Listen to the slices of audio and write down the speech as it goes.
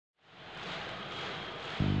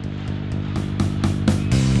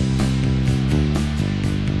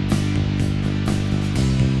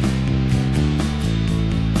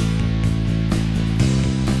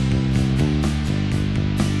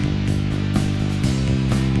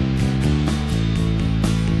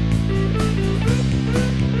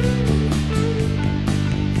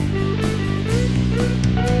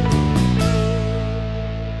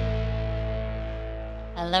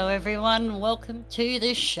Hello, everyone. Welcome to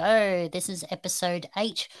the show. This is episode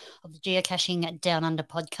 8 of the Geocaching Down Under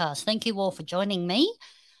podcast. Thank you all for joining me.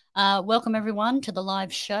 Welcome, everyone, to the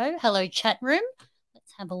live show. Hello, chat room.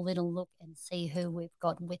 Let's have a little look and see who we've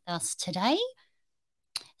got with us today.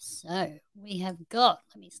 So we have got,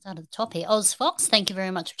 let me start at the top here, OzFox, thank you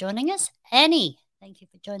very much for joining us. Annie, thank you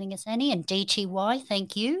for joining us, Annie. And DTY,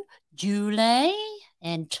 thank you. Julie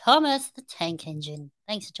and Thomas, the Tank Engine.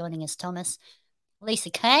 Thanks for joining us, Thomas.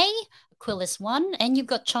 Lisa K, Aquilus1, and you've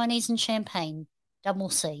got Chinese and Champagne.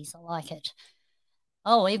 Double C's, I like it.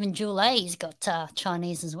 Oh, even Julie's got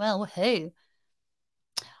Chinese as well. Woohoo.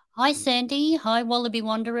 Hi, Sandy. Hi, Wallaby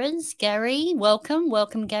Wanderers. Gary, welcome.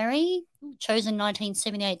 Welcome, Gary. Chosen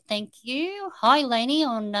 1978, thank you. Hi, Lainey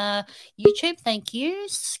on YouTube, thank you.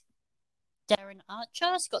 Darren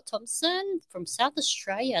Archer, Scott Thompson from South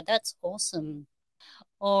Australia. That's awesome.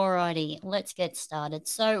 Alrighty, let's get started.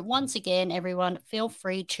 So once again, everyone, feel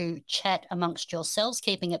free to chat amongst yourselves,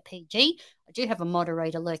 keeping it PG. I do have a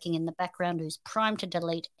moderator lurking in the background who's primed to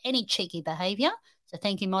delete any cheeky behaviour. So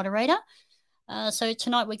thank you, moderator. So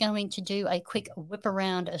tonight we're going to do a quick whip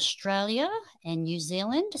around Australia and New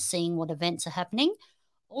Zealand, seeing what events are happening.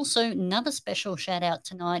 Also, another special shout out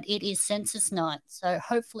tonight. It is census night. So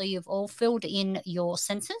hopefully you've all filled in your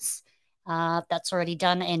census. That's already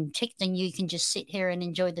done and ticked, and you can just sit here and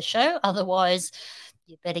enjoy the show. Otherwise,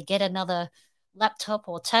 you better get another laptop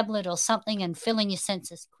or tablet or something and fill in your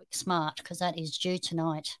census quick smart, because that is due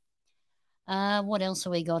tonight. What else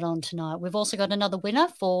have we got on tonight? We've also got another winner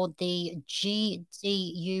for the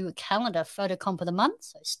GDU calendar photocomp of the month,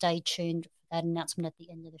 so stay tuned for that announcement at the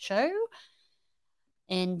end of the show.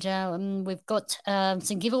 And we've got some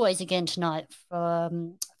giveaways again tonight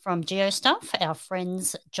from GeoStuff, our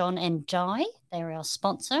friends John and Di. They're our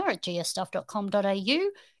sponsor at geostuff.com.au.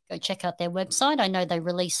 Go check out their website. I know they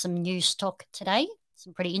released some new stock today,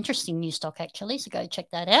 some pretty interesting new stock actually, so go check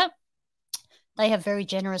that out. They have very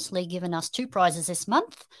generously given us 2 prizes this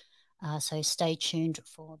month, so stay tuned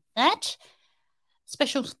for that.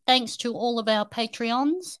 Special thanks to all of our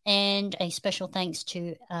Patreons, and a special thanks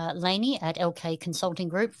to Lainey at LK Consulting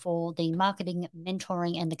Group for the marketing,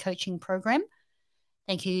 mentoring and the coaching program.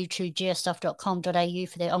 Thank you to geostuff.com.au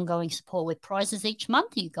for their ongoing support with prizes each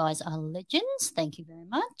month. You guys are legends. Thank you very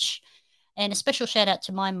much. And a special shout out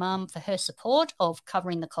to my mum for her support of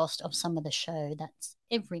covering the cost of some of the show. That's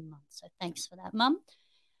every month. So thanks for that, Mum.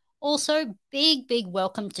 Also, big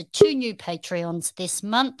welcome to 2 new Patreons this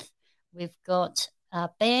month. We've got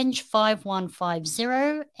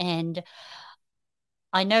Banj5150, and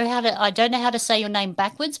I don't know how to say your name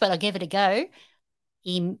backwards, but I'll give it a go.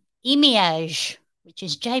 Imiage, which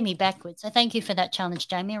is Jamie backwards. So thank you for that challenge,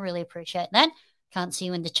 Jamie. I really appreciate that. Can't see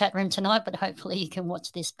you in the chat room tonight, but hopefully you can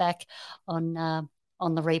watch this back on the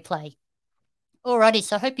replay. Alrighty,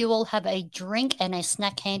 so I hope you all have a drink and a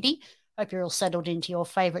snack handy. Hope you're all settled into your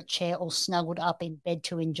favourite chair or snuggled up in bed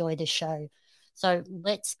to enjoy the show. So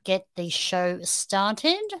let's get the show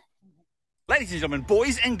started. Ladies and gentlemen,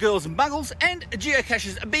 boys and girls, muggles and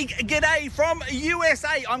geocachers, a big g'day from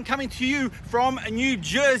USA. I'm coming to you from New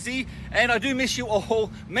Jersey, and I do miss you all.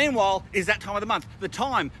 Meanwhile, is that time of the month, the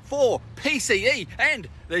time for PCE and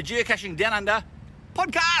the Geocaching Down Under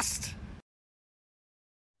podcast.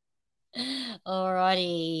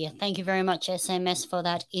 Alrighty, thank you very much, SMS, for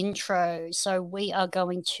that intro. So we are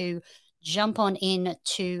going to jump on in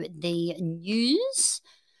to the news.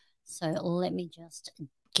 So let me just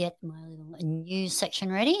get my little news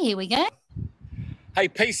section ready. Here we go. Hey,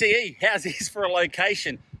 PCE, how's this for a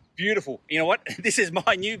location? Beautiful. You know what? This is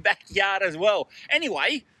my new backyard as well.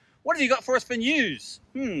 Anyway, what have you got for us for news?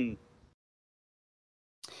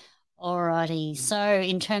 Alrighty, so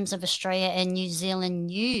in terms of Australia and New Zealand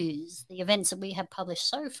news, the events that we have published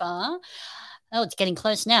so far, it's getting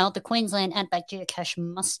close now. The Queensland Outback Geocache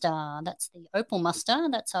Muster, that's the Opal Muster,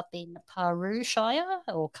 that's up in Paru Shire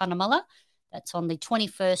or Cunnamulla. That's on the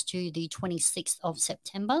 21st to the 26th of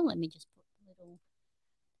September. Let me just put a little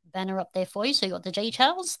banner up there for you so you got the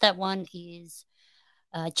details. That one is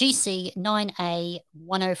GC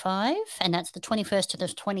 9A105, and that's the 21st to the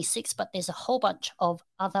 26th, but there's a whole bunch of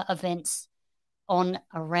other events on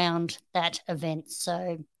around that event.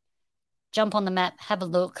 So jump on the map, have a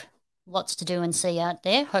look. Lots to do and see out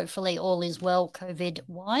there. Hopefully all is well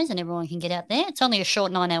COVID-wise and everyone can get out there. It's only a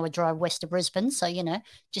short 9-hour drive west of Brisbane, so,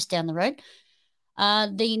 just down the road.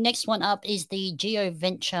 The next one up is the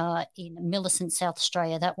GeoVenture in Millicent, South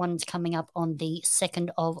Australia. That one's coming up on the 2nd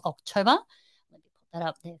of October. Let me put that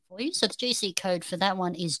up there for you. So the GC code for that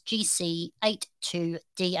one is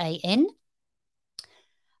GC82DAN.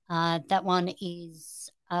 That one is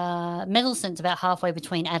Millicent's about halfway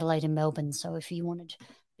between Adelaide and Melbourne. So if you wanted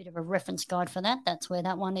bit of a reference guide for that. That's where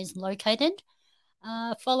that one is located.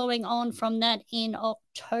 Following on from that in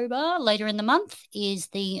October, later in the month, is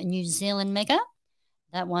the New Zealand Mega.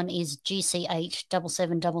 That one is GC8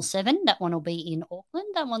 7777. That one will be in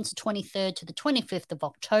Auckland. That one's the 23rd to the 25th of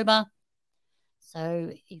October.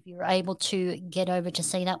 So if you're able to get over to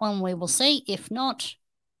see that one, we will see. If not,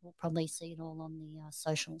 we'll probably see it all on the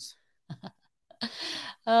socials.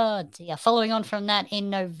 Oh dear. Following on from that, in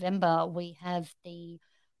November, we have the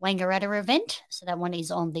Wangaratta event. So that one is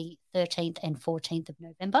on the 13th and 14th of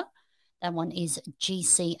November. That one is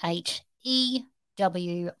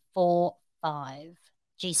GC8EW45.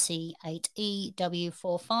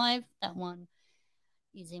 GC8EW45. That one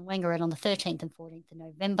is in Wangaratta on the 13th and 14th of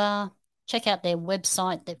November. Check out their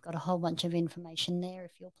website. They've got a whole bunch of information there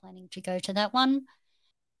if you're planning to go to that one.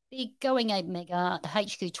 Big Going Ape Mega, the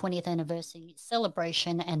HQ 20th anniversary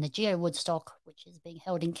celebration, and the Geo Woodstock, which is being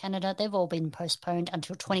held in Canada, they've all been postponed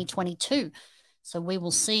until 2022. So we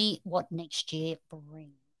will see what next year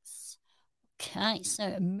brings. Okay,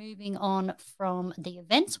 so moving on from the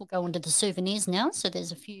events, we'll go on to the souvenirs now. So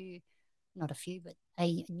there's not a few, but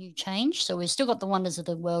a new change. So we've still got the Wonders of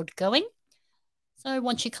the World going. So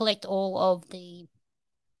once you collect all of the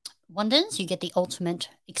wonders, you get the Ultimate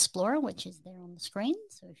Explorer, which is there on the screen.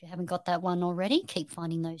 So if you haven't got that one already, keep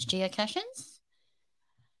finding those geocaches.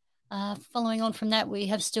 Following on from that, we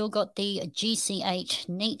have still got the GC8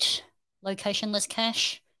 Neat locationless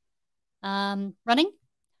cache running.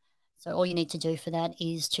 So all you need to do for that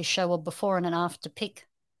is to show a before and an after pic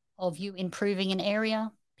of you improving an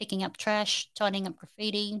area, picking up trash, tidying up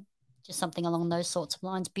graffiti, just something along those sorts of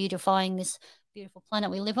lines, beautifying this beautiful planet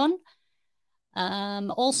we live on.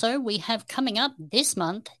 Also, we have coming up this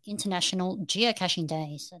month International Geocaching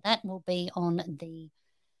Day. So that will be on the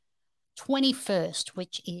 21st,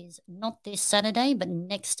 which is not this Saturday, but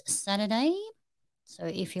next Saturday. So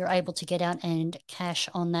if you're able to get out and cache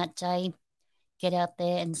on that day, get out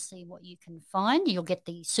there and see what you can find. You'll get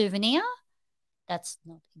the souvenir. That's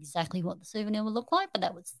not exactly what the souvenir will look like, but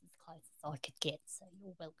that was as close as I could get. So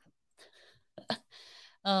you're welcome.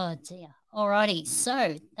 Oh dear. Alrighty,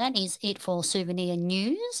 so that is it for souvenir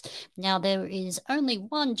news. Now there is only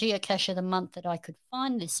one geocache of the month that I could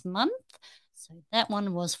find this month. So that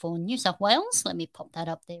one was for New South Wales. Let me pop that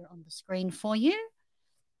up there on the screen for you.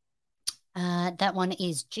 That one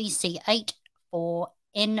is GC8 for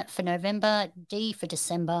N for November, D for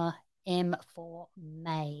December, M for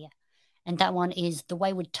May. And that one is The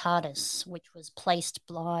Wayward TARDIS, which was placed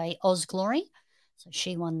by Osglory. So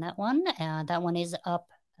she won that one. That one is up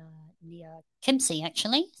near Kempsey,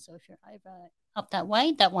 actually. So if you're over up that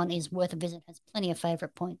way, that one is worth a visit. Has plenty of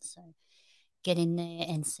favourite points. So get in there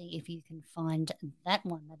and see if you can find that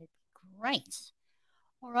one. That'd be great.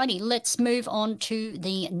 Alrighty, let's move on to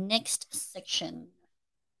the next section.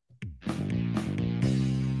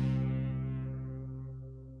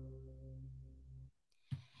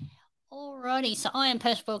 Alrighty, so I am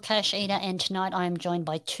Percival Cash Eater, and tonight I am joined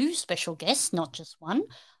by two special guests, not just one.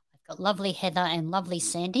 I've got lovely Heather and lovely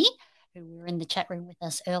Sandy, who were in the chat room with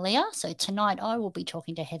us earlier. So tonight I will be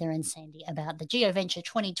talking to Heather and Sandy about the GeoVenture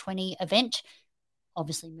 2020 event,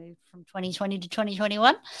 obviously moved from 2020 to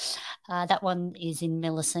 2021. That one is in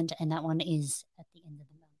Millicent, and that one is at the end of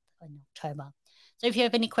the month in October. So if you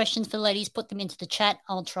have any questions for the ladies, put them into the chat.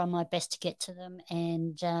 I'll try my best to get to them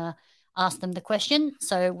and ask them the question.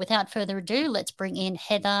 So without further ado, let's bring in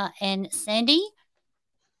Heather and Sandy.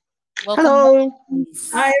 Welcome. Hello.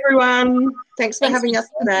 Hi, everyone. Thanks for having us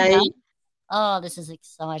today. Oh, this is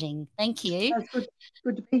exciting. Thank you. That's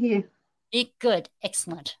good to be here. Good.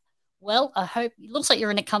 Excellent. Well, I hope it looks like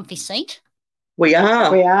you're in a comfy seat. We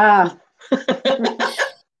are.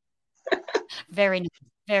 Very nice.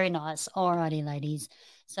 Very nice. All righty, ladies.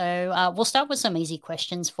 So we'll start with some easy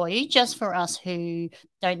questions for you, just for us who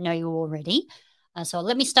don't know you already. So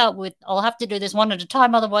let me start with, I'll have to do this one at a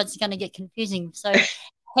time, otherwise it's going to get confusing. So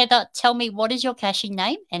Heather, tell me, what is your caching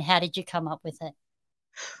name and how did you come up with it?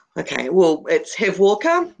 Okay, well, it's Hev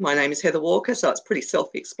Walker. My name is Heather Walker, so it's pretty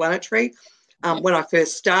self-explanatory. When I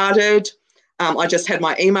first started, I just had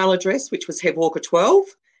my email address, which was hevwalker12.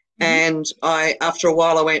 And after a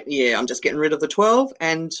while, I went, I'm just getting rid of the 12.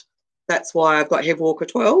 And that's why I've got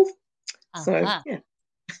hevwalker12. So, yeah.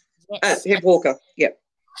 Yes. Hev Walker, yep.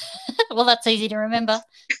 Well, that's easy to remember.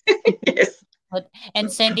 Yes.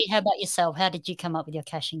 And Sandy, how about yourself? How did you come up with your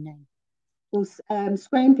caching name? Well,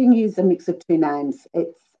 scramping is a mix of two names.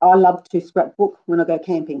 I love to scrapbook when I go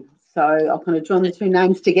camping. So I kind of joined the two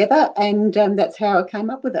names together, and that's how I came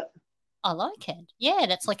up with it. I like it. Yeah,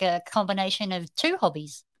 that's like a combination of two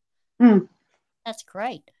hobbies. That's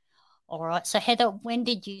great. All right. So, Heather, when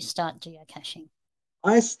did you start geocaching?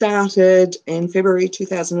 I started in February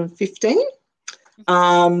 2015.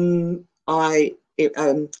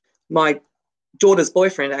 My daughter's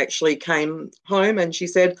boyfriend actually came home and she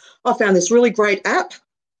said, I found this really great app.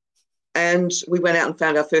 And we went out and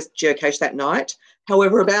found our first geocache that night.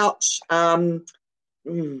 However, about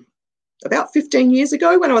 15 years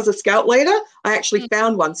ago when I was a scout leader, I actually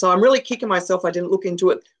found one. So I'm really kicking myself I didn't look into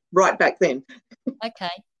it right back then. Okay.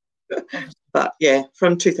 But yeah,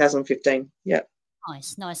 from 2015. Yeah.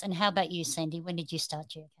 Nice. And how about you, Sandy? When did you start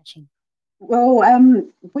geocaching? Well,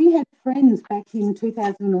 we had friends back in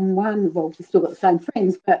 2001. Well, we still got the same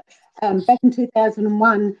friends, but back in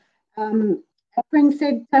 2001, our friend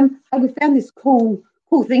said, "Hey, we found this cool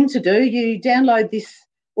thing to do. You download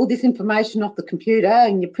all this information off the computer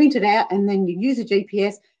and you print it out, and then you use a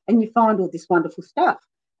GPS and you find all this wonderful stuff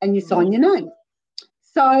and you sign your name."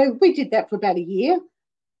 So we did that for about a year.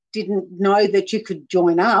 Didn't know that you could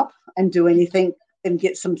join up and do anything and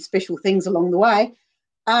get some special things along the way.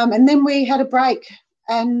 And then we had a break,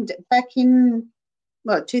 and back in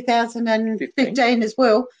 2015 as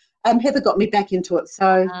well, Heather got me back into it.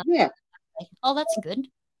 So yeah. Oh, that's good.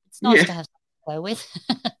 It's nice to have something to go with.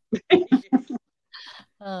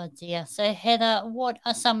 Oh dear. So Heather, what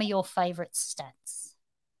are some of your favourite stats?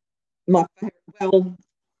 My favourite, well,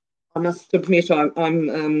 I must admit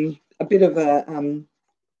I'm a bit of a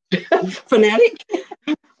fanatic.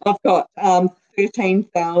 I've got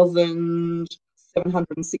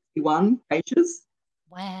 13,761 caches.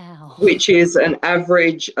 Wow. Which is an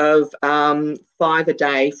average of 5 a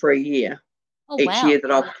day for a year. Each year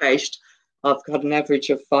that I've cached, I've got an average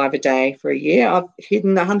of 5 a day for a year. I've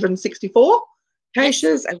hidden 164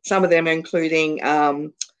 caches, and some of them including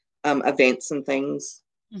events and things.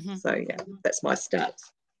 So, yeah, that's my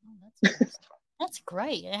stats. That's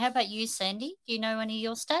great. How about you, Sandy? Do you know any of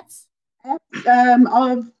your stats?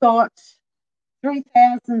 I've got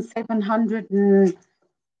 3,700 and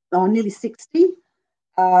nearly 60.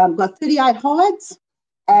 Got 38 hides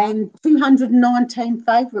and 219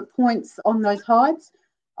 favourite points on those hides.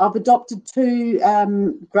 I've adopted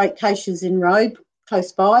 2 great caches in road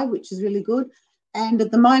close by, which is really good. And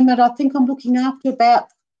at the moment, I think I'm looking after about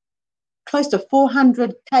close to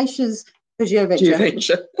 400 caches for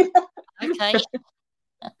GeoVenture. Okay.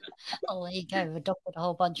 Oh, there you go. We've adopted a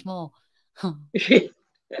whole bunch more.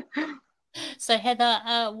 So,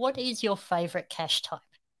 Heather, what is your favourite cache type?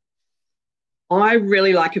 I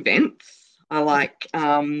really like events. I like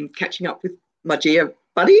catching up with my geo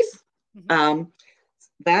buddies.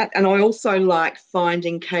 That, and I also like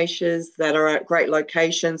finding caches that are at great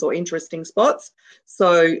locations or interesting spots.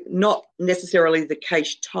 So not necessarily the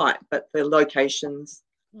cache type, but the locations.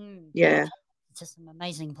 Yeah. Just some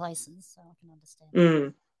amazing places, so I can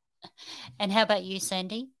understand. And how about you,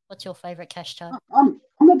 Sandy? What's your favourite cache type? I'm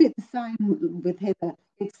a bit the same with Heather.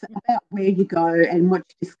 It's about where you go and what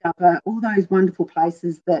you discover, all those wonderful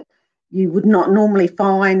places that you would not normally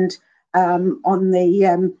find on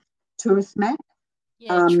the tourist map,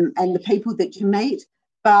 and the people that you meet.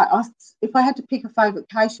 But if I had to pick a favourite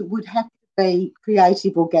cache, it would have to be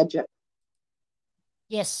creative or gadget.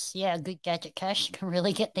 Yes, a good gadget cache can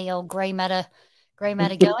really get the old grey matter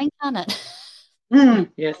going, can't it?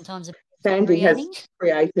 Yes. Sometimes Sandy has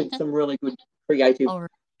created some really good creative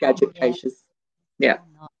gadget caches. Yeah.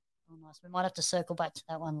 Oh, nice. We might have to circle back to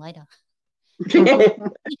that one later.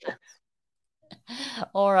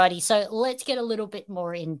 Alrighty, so let's get a little bit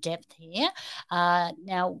more in depth here.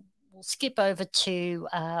 Now we'll skip over to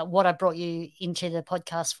what I brought you into the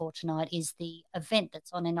podcast for tonight is the event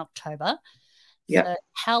that's on in October. Yeah. So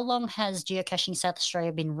how long has Geocaching South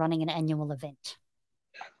Australia been running an annual event?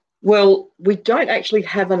 Well, we don't actually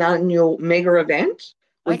have an annual mega event.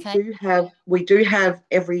 We do have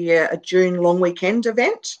every year a June long weekend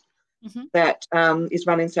event that is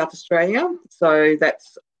run in South Australia. So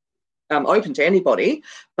that's open to anybody,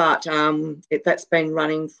 but that's been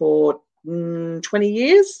running for 20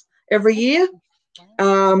 years every year.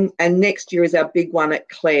 And next year is our big one at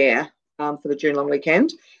Clare for the June long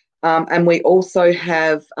weekend. And we also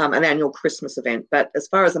have an annual Christmas event. But as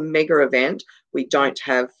far as a mega event, we don't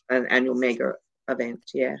have an annual mega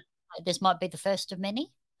event, yeah. This might be the first of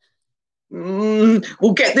many?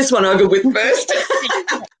 We'll get this one over with first.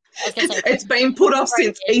 It's been put off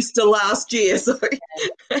since Easter last year. So.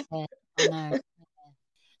 I know.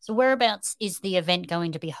 So whereabouts is the event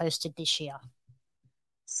going to be hosted this year?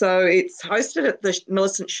 So it's hosted at the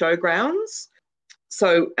Millicent Showgrounds.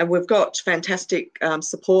 So, and we've got fantastic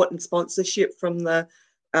support and sponsorship from the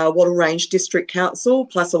Wattle Range District Council,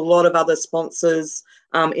 plus a lot of other sponsors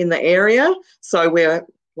in the area. So we're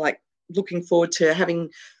looking forward to having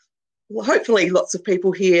hopefully lots of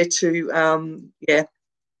people here to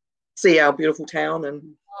see our beautiful town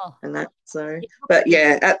and that. So, but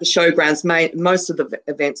yeah, at the showgrounds, most of the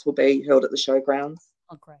events will be held at the showgrounds.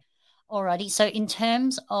 Oh, great. Alrighty. So, in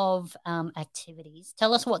terms of activities,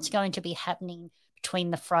 tell us what's going to be happening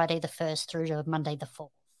between the Friday the 1st through to Monday the 4th.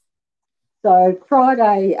 So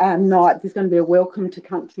Friday night, there's going to be a Welcome to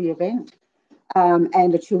Country event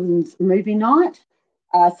and a children's movie night.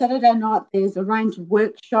 Saturday night, there's a range of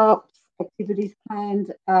workshops, activities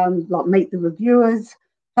planned, like Meet the Reviewers,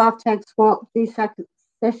 half-tag swap, DSAC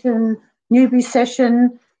session, newbie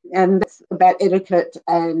session, and that's about etiquette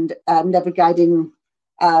and navigating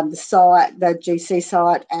the site, the GC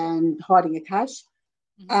site, and hiding a cache.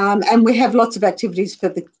 And we have lots of activities for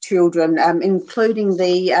the children, including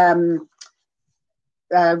the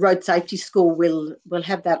road safety school. Will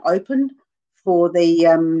have that open for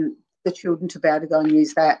the children to be able to go and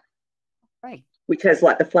use that. Right. Which has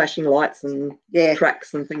like the flashing lights and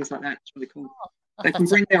tracks and things like that. It's really cool. They can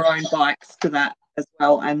bring their own bikes to that as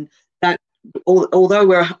well. And that, although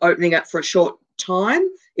we're opening up for a short time,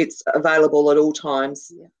 it's available at all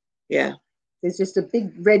times. Yeah. There's just a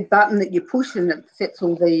big red button that you push and it sets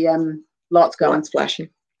all the lights going. Lights flashing.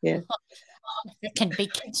 Yeah. Can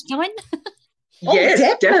big kids join? Yes,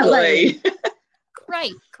 definitely.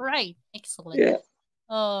 Great. Excellent. Yeah.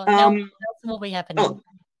 Oh, now what else will be happening?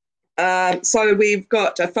 So we've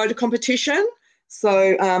got a photo competition.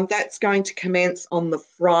 So that's going to commence on the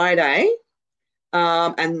Friday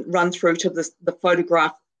and run through to the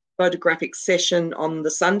photographic session on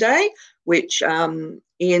the Sunday, which Ian,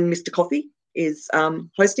 Mr. Coffee, is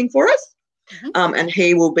hosting for us. And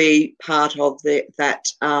he will be part of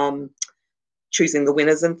that choosing the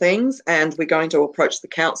winners and things. And we're going to approach the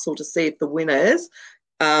council to see if the winners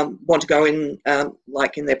want to go in,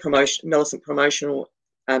 like in their Millicent promotional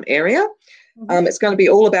area. It's going to be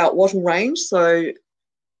all about wattle range, so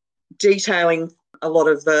detailing a lot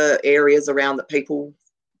of the areas around that people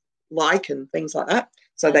like and things like that,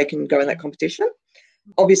 so they can go in that competition.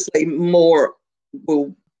 Obviously, more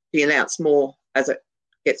will be announced more as it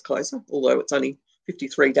gets closer, although it's only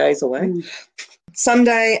 53 days away.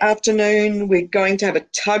 Sunday afternoon, we're going to have a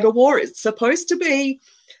tug-of-war. It's supposed to be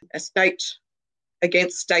a state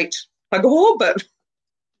against state tug-of-war, but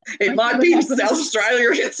it might be South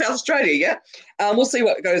Australia against South Australia, we'll see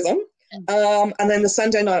what goes on. And then the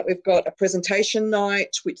Sunday night, we've got a presentation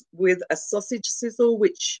night with a sausage sizzle,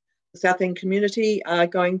 which the South End community are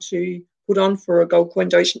going to put on for a gold coin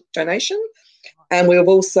donation. And we've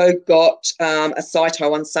also got a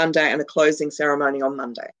cyto on Sunday and a closing ceremony on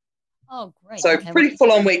Monday. Oh, great. So pretty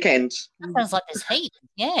full-on weekend. That sounds like there's heat.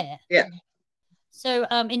 Yeah. Yeah. So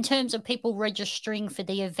in terms of people registering for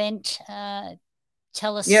the event,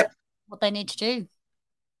 tell us what they need to do.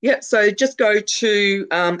 So just go to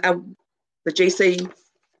the GC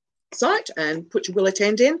site and put your will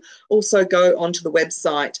attend in. Also go onto the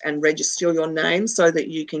website and register your name so that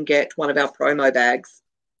you can get one of our promo bags.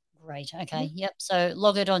 Great. Okay. Yep. So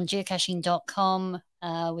log it on geocaching.com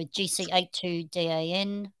with GC.8.2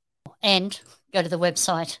 DAN and go to the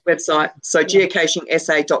website. So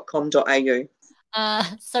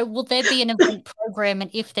geocachingsa.com.au. So will there be an event program,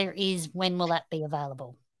 and if there is, when will that be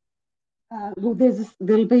available? Well,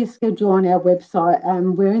 there'll be a schedule on our website.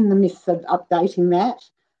 We're in the midst of updating that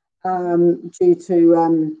due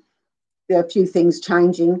to a few things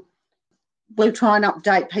changing. We'll try and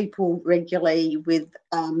update people regularly with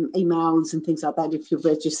emails and things like that if you're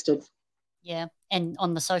registered. Yeah, and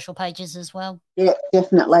on the social pages as well? Yeah,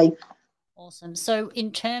 definitely. Awesome. So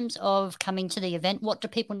in terms of coming to the event, what do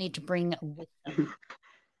people need to bring with them?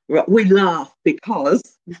 Right, we laugh because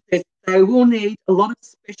they will need a lot of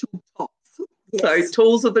special tops. Yes. So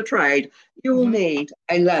tools of the trade. You will need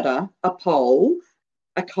a ladder, a pole,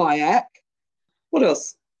 a kayak. What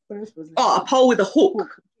else? A pole with a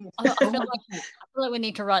hook. I feel like we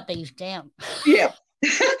need to write these down. Yeah,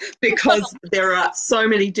 because there are so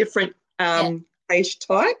many different cache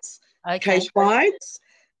types, cache hides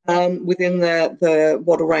within the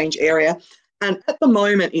wattle range area. And at the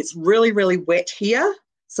moment, it's really, really wet here.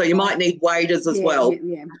 So you might need waders as well,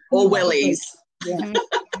 or wellies. Yeah.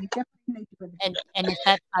 and if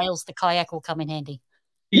that fails, the kayak will come in handy.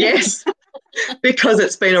 Yes, because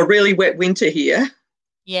it's been a really wet winter here.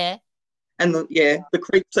 Yeah. And the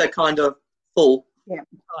creeks are kind of full. Yeah.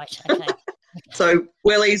 Right. Okay. So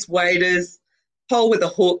wellies, waders, pole with a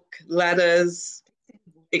hook, ladders,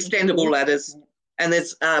 extendable ladders, and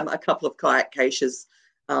there's a couple of kayak caches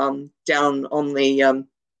down on the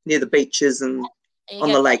near the beaches and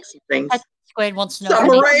on the lakes and things. Squared wants to know.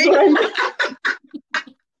 Submarine.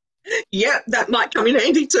 Yeah, that might come in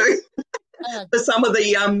handy too. For some of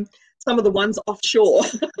the some of the ones offshore.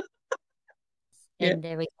 And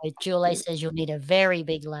there we go. Julie says you'll need a very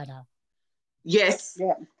big ladder. Yes.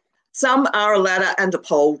 Yeah. Some are a ladder and a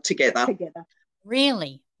pole together.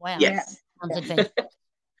 Really? Wow. Yes. Sounds adventurous.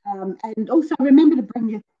 And also remember to bring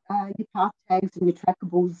your path tags and your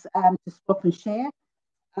trackables to swap and share.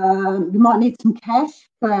 You might need some cash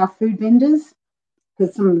for our food vendors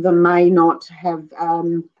because some of them may not have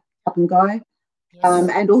up and go. Yes.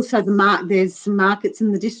 And also there's some markets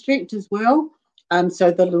in the district as well.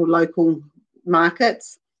 So the little local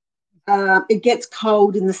markets. It gets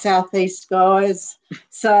cold in the southeast, guys.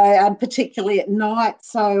 So particularly at night.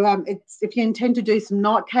 So if you intend to do some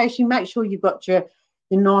night caching, make sure you've got your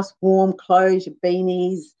nice warm clothes, your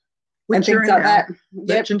beanies, and things like that.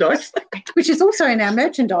 Merchandise. Which is also in our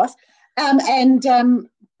merchandise. And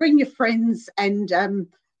bring your friends and a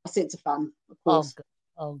sense of fun, of course.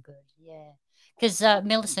 Oh, good. Yeah. Because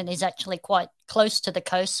Millicent is actually quite close to the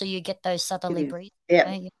coast, so you get those southerly breezes.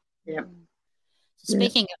 Yeah. So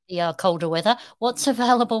speaking of the colder weather, what's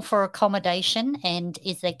available for accommodation, and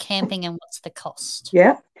is there camping, and what's the cost?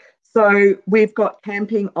 Yeah. So we've got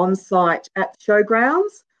camping on site at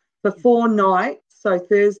showgrounds for 4 nights. So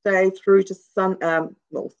Thursday through to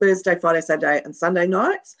Thursday, Friday, Saturday, and Sunday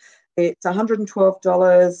nights. It's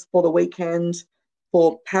 $112 for the weekend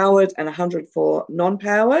for powered and $100 for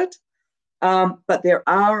non-powered. But there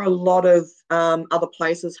are a lot of other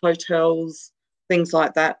places, hotels, things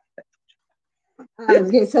like that.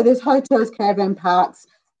 So there's hotels, caravan parks,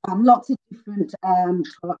 lots of different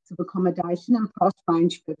types of accommodation and price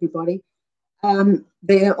range for everybody.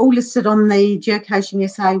 They're all listed on the Geocaching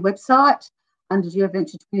SA website under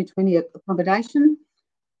GeoVenture 2020 accommodation.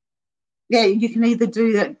 Yeah, you can either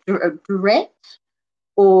do that direct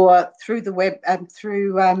or through the web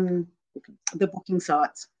through the booking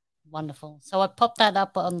sites. Wonderful. So I popped that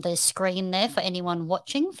up on the screen there for anyone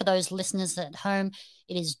watching. For those listeners at home,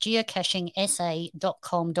 it is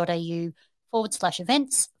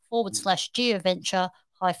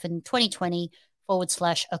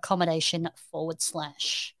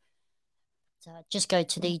geocaching.sa.com.au/events/GeoVenture-2020/accommodation/. Just go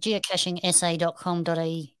to the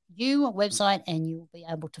geocachingsa.com.au website and you'll be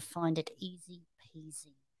able to find it easy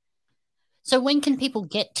peasy. So when can people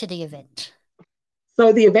get to the event?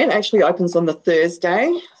 So the event actually opens on the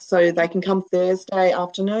Thursday, so they can come Thursday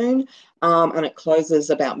afternoon, and it closes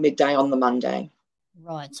about midday on the Monday.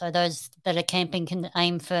 Right, so those that are camping can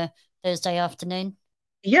aim for Thursday afternoon?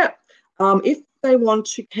 Yeah. If they want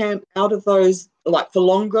to camp out of those, like for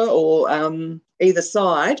longer or either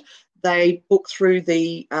side, they book through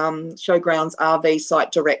the Showgrounds RV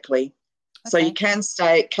site directly. Okay. So you can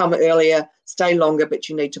come earlier, stay longer, but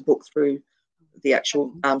you need to book through the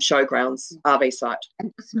actual Showgrounds RV site.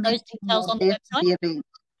 And those details on the website?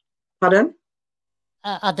 Pardon?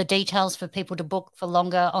 Are the details for people to book for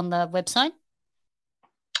longer on the website?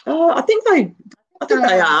 I think they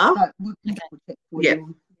are. Okay.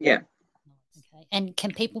 Yeah. Okay. And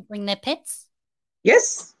can people bring their pets?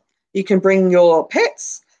 Yes, you can bring your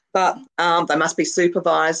pets, but they must be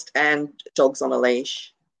supervised and dogs on a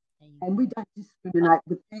leash. And we don't discriminate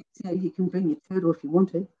with pets. So you can bring your turtle if you want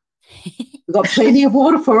to. We've got plenty of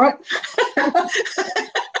water for it.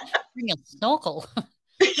 Bring a snorkel.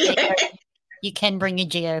 You can bring a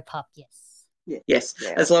geopup, yes. Yes,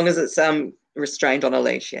 as long as it's restrained on a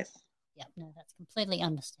leash, yes. Yeah, no, that's completely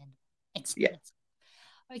understandable. Excellent.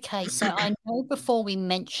 Yeah. Okay, so I know before we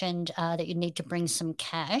mentioned that you need to bring some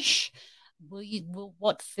cash.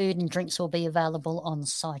 What food and drinks will be available on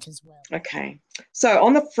site as well? Okay. So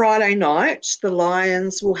on the Friday night, the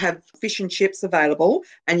Lions will have fish and chips available,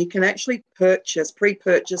 and you can actually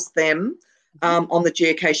pre-purchase them on the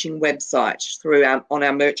geocaching website on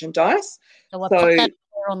our merchandise. So I'll put that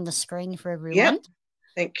there on the screen for everyone. Yep.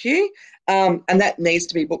 Thank you. And that needs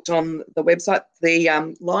to be booked on the website.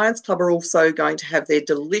 The Lions Club are also going to have their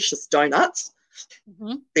delicious donuts,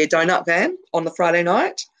 their donut van on the Friday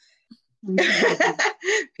night.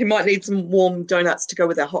 You might need some warm donuts to go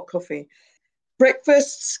with our hot coffee.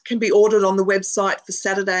 Breakfasts can be ordered on the website for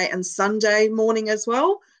Saturday and Sunday morning as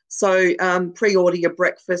well. So pre-order your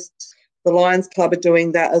breakfasts. The Lions Club are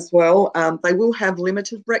doing that as well. They will have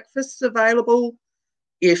limited breakfasts available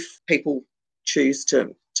if people choose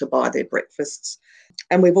to buy their breakfasts.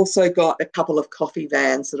 And we've also got a couple of coffee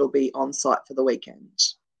vans that'll be on site for the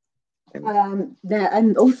weekend.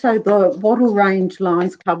 And also the Wattle Range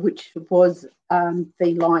Lions Club, which was the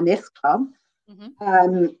Lioness Club,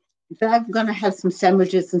 they're going to have some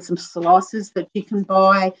sandwiches and some slices that you can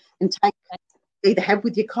buy and either have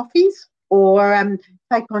with your coffees or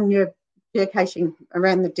take on your geocaching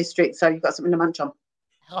around the district so you've got something to munch on.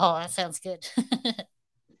 Oh, that sounds good.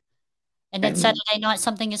 And then Saturday night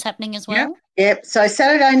something is happening as Yeah. well? Yep. So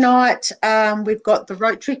Saturday night, we've got the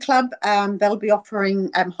Rotary Club. They'll be offering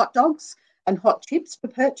hot dogs and hot chips for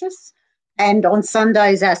purchase. And on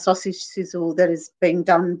Sundays, our sausage sizzle that is being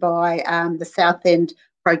done by the South End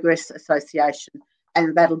Progress Association,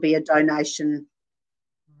 and that'll be a donation.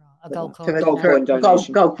 A gold coin To the gold coin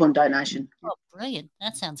donation. Gold coin donation. Oh, brilliant.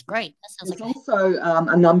 That sounds great. That sounds There's like also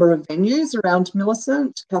a number of venues around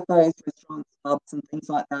Millicent, cafes, restaurants, pubs and things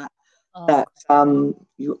like that, that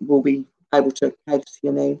you will be able to cater to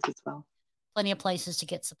your needs as well. plenty of places to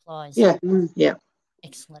get supplies. Yeah, yeah.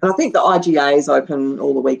 Excellent. And I think the IGA is open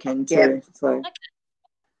all the weekend too. Yeah. So. Okay.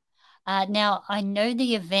 Now, I know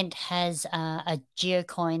the event has a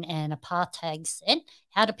geocoin and a path tag set.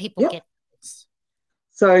 How do people get this?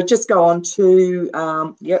 So just go on to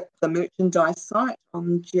the merchandise site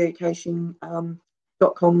on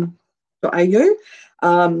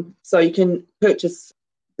geocaching.com.au. So you can purchase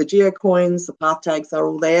the geocoins, the path tags are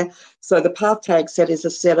all there. So the path tag set is a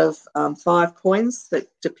set of 5 coins that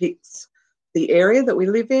depicts the area that we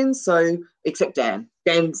live in. So except Dan.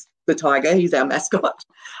 Dan's the tiger, he's our mascot.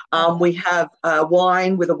 We have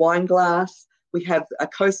wine with a wine glass. We have a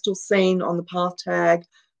coastal scene on the path tag.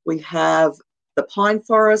 We have the pine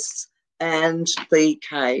forests and the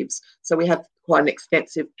caves. So we have quite an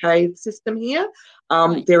extensive cave system here.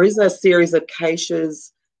 There is a series of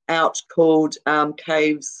caches out called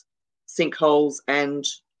Caves, Sinkholes, and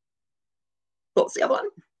what's the other one?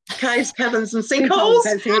 Caves, caverns, and sinkholes.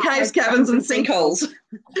 Caves, caverns, and sinkholes.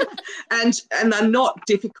 and they're not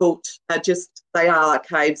difficult. They are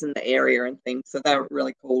caves in the area and things. So they're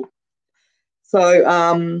really cool.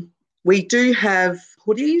 So we do have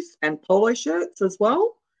hoodies and polo shirts as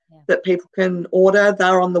well that people can order.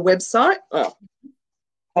 They're on the website. Oh,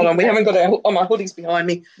 hold on, we haven't got my hoodies behind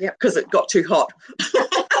me because it got too hot.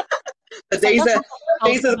 But these are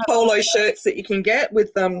the polo shirts that you can get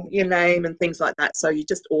with your name and things like that. So you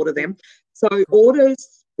just order them. So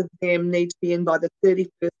orders for them need to be in by the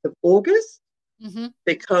 31st of August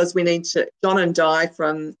because we need to. John and Di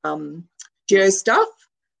from Geo Stuff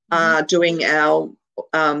are doing our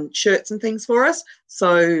shirts and things for us.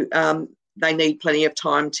 So they need plenty of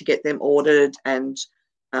time to get them ordered and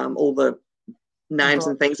all the names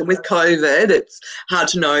and things. And with COVID, it's hard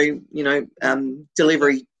to know,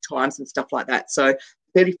 delivery times and stuff like that. So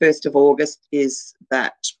 31st of August is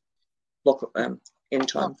that end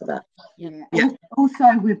time for that. Yeah.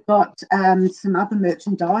 Also, we've got some other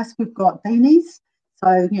merchandise. We've got beanies.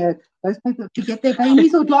 So, those people who get their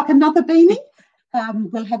beanies or would like another beanie,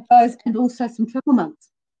 we'll have those, and also some travel mugs.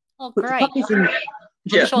 Oh, great.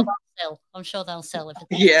 I'm sure they'll sell if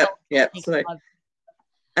it's yeah. So,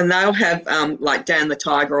 and they'll have like Dan the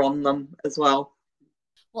Tiger on them as well.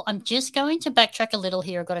 Well, I'm just going to backtrack a little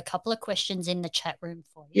here. I've got a couple of questions in the chat room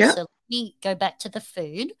for you. Yeah. So let me go back to the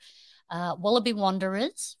food. Wallaby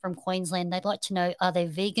Wanderers from Queensland, they'd like to know, are there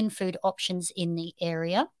vegan food options in the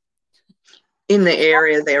area? In the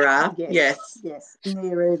area there are, yes. In the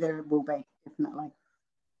area there will be, definitely.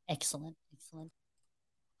 Excellent.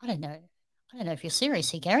 I don't know if you're serious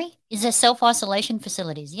here, Gary. Is there self-isolation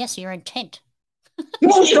facilities? Yes, you're in tent.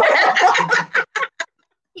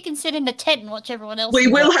 You can sit in the tent and watch everyone else. We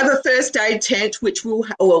will have a first aid tent,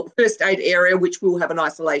 first aid area, which will have an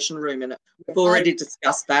isolation room in it. We've already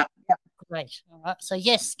discussed that. Yep. Great. All right. So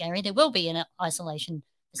yes, Gary, there will be an isolation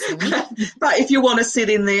facility. But if you want to sit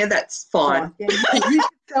in there, that's fine. Yeah, you can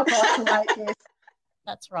self-isolate, yes.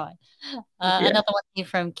 That's right. Another one here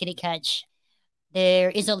from Kitty Catch. There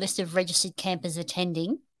is a list of registered campers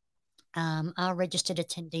attending. Are registered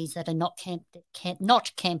attendees that are not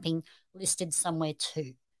camping listed somewhere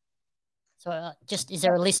too? So is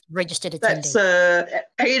there a list of registered attendees?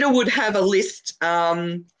 Peter would have a list.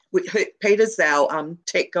 Peter's our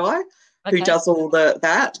tech guy who does all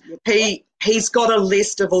that. He's got a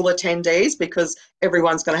list of all attendees because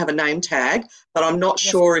everyone's going to have a name tag, but I'm not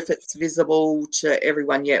sure if it's visible to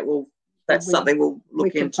everyone yet. That's something we'll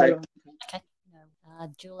look into. Okay.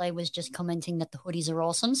 Julie was just commenting that the hoodies are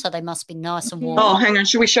awesome, so they must be nice and warm. Oh, hang on.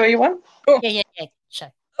 Should we show you one? Oh. Yeah. Show.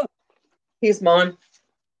 Oh, here's mine.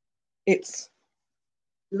 It's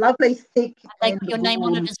lovely, thick. They put your name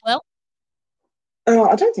on it as well? Oh,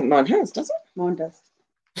 I don't think mine has, does it? Mine does.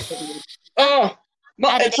 It's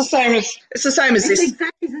the same as this. It's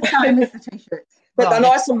exactly the same as the t-shirts. But they're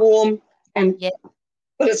nice and warm, but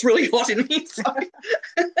it's really hot in here. So.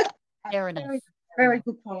 Fair enough. Very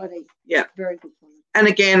good quality. Yeah. Very good quality. And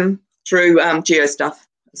again, through Geo Stuff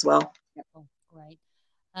as well. Oh, great.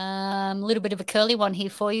 A little bit of a curly one here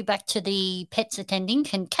for you. Back to the pets attending.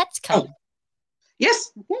 Can cats come? Oh.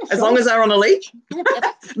 Yes, as long as they're on a leash.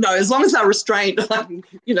 No, as long as they're restrained.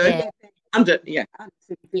 Under, yeah.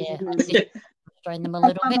 Yeah, throwing them a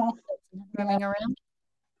little bit, roaming around.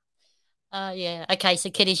 Yeah. Okay. So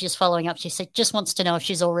Kitty's just following up. She said just wants to know if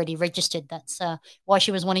she's already registered. That's why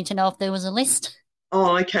she was wanting to know if there was a list.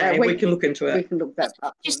 Oh, okay. We can look into it. We can look that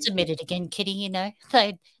up. Just submit it again, Kitty. You know, they'll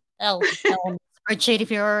know on the spreadsheet if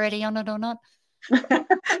you're already on it or not.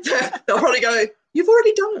 They'll probably go, "You've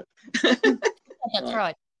already done it." That's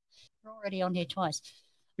right. You're already on here twice.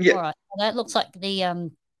 Yeah. All right. Well, that looks like the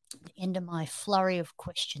end of my flurry of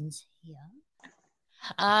questions here.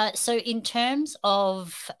 So in terms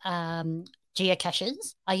of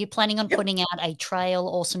geocaches, are you planning on putting out a trail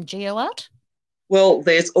or some geo art? Well,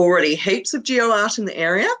 there's already heaps of geo art in the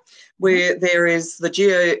area where there is the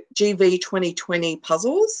GV 2020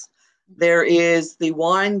 puzzles. There is the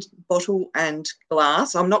wine bottle and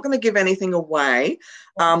glass. I'm not going to give anything away.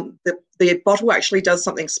 The bottle actually does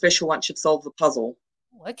something special once you've solved the puzzle.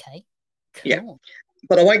 Oh, okay. Cool. Yeah.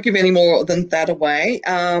 But I won't give any more than that away.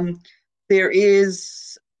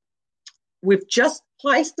 We've just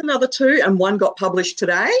placed another 2 and one got published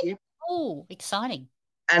today. Yep. Oh, exciting.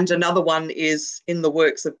 And another one is in the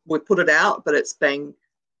works. We've put it out, but it's being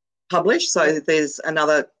published. So there's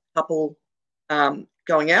another couple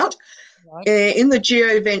going out. Right. In the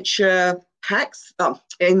GeoVenture packs,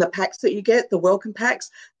 in the packs that you get, the welcome packs,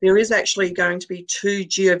 there is actually going to be 2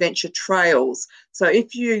 GeoVenture trails. So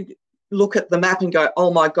if you look at the map and go,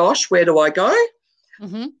 oh my gosh, where do I go?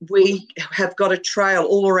 Mm-hmm. We have got a trail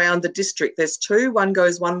all around the district. There's 2. One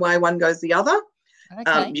goes one way, one goes the other.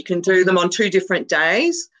 Okay. You can do them on 2 different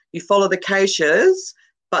days. You follow the caches,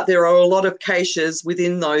 but there are a lot of caches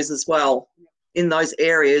within those as well, in those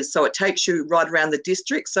areas. So it takes you right around the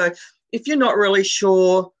district. So if you're not really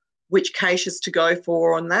sure which caches to go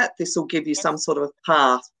for on that, this will give you some sort of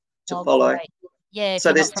path to follow. Great. Yeah.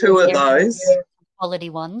 So there's 2 of those. Quality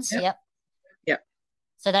ones. Yep.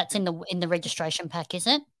 So that's in the registration pack, is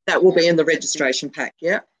it? That will be in the registration pack,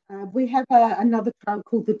 yeah. We have another trail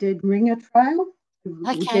called the Dead Ringer Trail,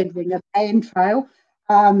 the Dead Ringer Band Trail.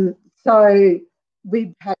 So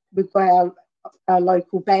we've got our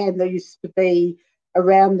local band that used to be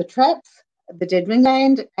around the traps, the Dead Ring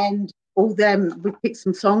Band, and all them. We picked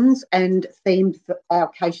some songs and themed our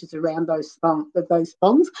caches around those songs.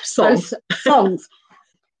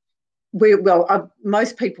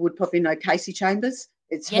 Most people would probably know Casey Chambers.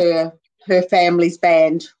 It's her family's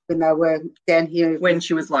band when they were down here. When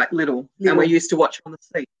she was like little. And we used to watch on the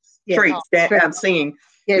streets singing.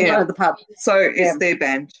 Yeah, one of the pubs. So it's their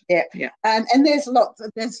band. Yeah. And there's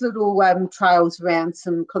little trails around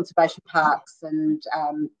some conservation parks and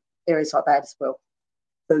areas like that as well.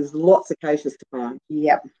 So there's lots of caches to find.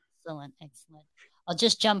 Yep. Excellent. I'll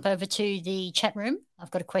just jump over to the chat room.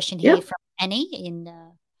 I've got a question here from Annie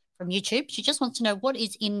from YouTube. She just wants to know what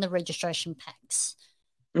is in the registration packs.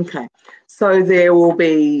 Okay, so there will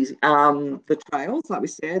be the trails, like we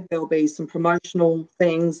said. There'll be some promotional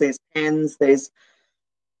things. There's pens. There's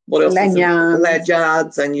what else?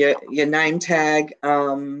 Lanyards and your name tag.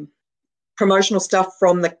 Promotional stuff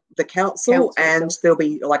from the council, and there'll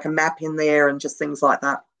be like a map in there and just things like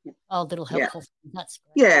that. Oh, little helpful. That's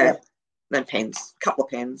great. Yeah, and pens, a couple of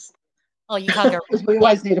pens. Oh, you can't go wrong. We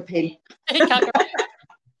always need a pen.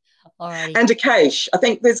 Alrighty. And a cache. I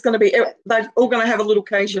think there's going to be, they're all going to have a little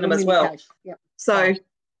cache in them as well. Yep. So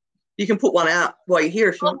you can put one out while you're here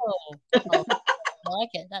if you want. I like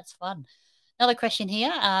it. That's fun. Another question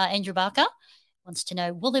here. Andrew Barker wants to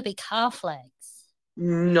know, will there be car flags?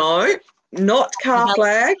 No, not car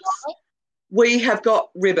flags. We have got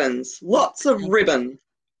ribbons, lots of ribbon.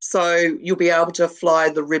 So you'll be able to fly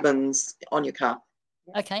the ribbons on your car.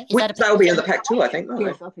 Okay. They'll be in the pack too, I think.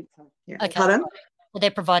 Yes, I think so. Yeah. Okay. Pardon? Well, they're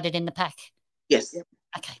provided in the pack. Yes.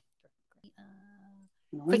 Okay.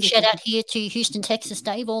 Quick shout out here to Houston, Texas,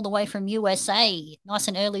 Dave, all the way from USA. Nice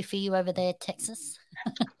and early for you over there, Texas.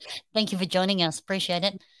 Thank you for joining us. Appreciate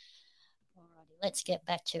it. Alrighty, let's get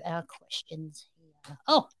back to our questions here.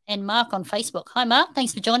 Oh, and Mark on Facebook. Hi, Mark.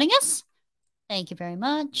 Thanks for joining us. Thank you very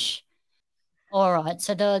much. All right.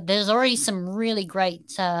 So there's already some really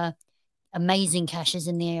great, amazing caches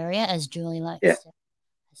in the area, as Julie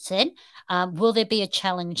said. Will there be a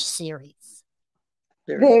challenge series?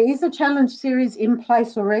 There is a challenge series in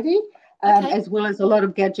place already, as well as a lot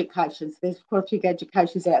of gadget caches. There's quite a few gadget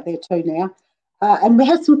caches out there too now. And we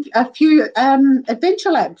have a few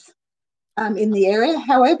adventure labs in the area.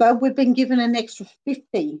 However, we've been given an extra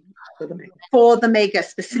 50 for the mega,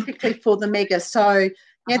 specifically for the mega. So,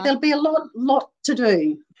 there'll be a lot to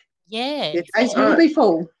do. Yeah. It will be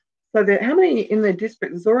full. So how many in the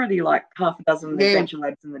district? There's already like half a dozen adventure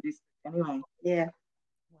labs in the district anyway. Yeah.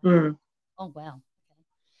 Mm. Oh, wow.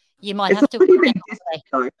 You might It's have a to. pretty big district,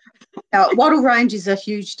 though. Wattle Range is a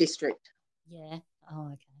huge district. Yeah. Oh, okay. Yeah. Oh,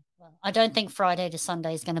 okay. Well, I don't think Friday to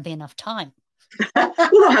Sunday is going to be enough time. Well,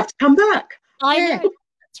 they'll have to come back. I Yeah. know.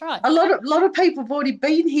 That's right. A lot of people have already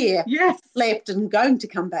been here, Yes. left, and going to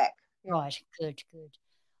come back. Yeah. Right. Good.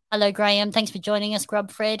 Hello, Graham. Thanks for joining us,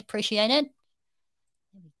 Grub Fred. Appreciate it.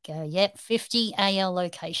 There we go. Yep. 50 AL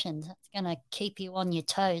locations. That's going to keep you on your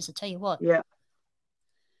toes. I tell you what. Yeah.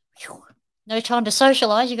 Whew. No time to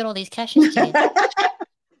socialise. You got all these caches to get.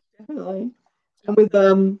 Definitely. And with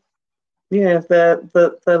the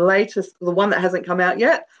latest, the one that hasn't come out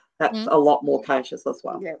yet, that's a lot more cautious as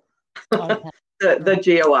well. Yeah. Okay. The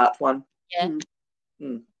Geo Art one. Yeah.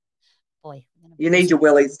 Mm. Boy. You need your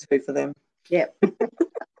willies too for them. Yeah.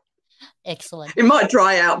 Excellent. It might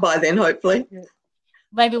dry out by then, hopefully.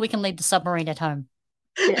 Maybe we can leave the submarine at home.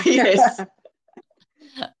 Yeah. Yes.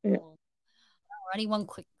 Yeah. Alrighty, one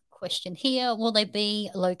quick question here. Will they be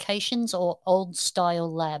locations or old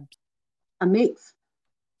style labs? A mix.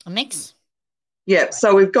 A mix? Yeah,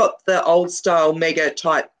 so we've got the old style mega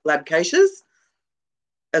type lab caches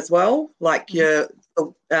as well. Like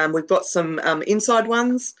we've got some inside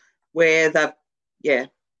ones where they've,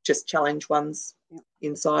 just challenge ones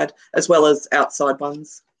inside as well as outside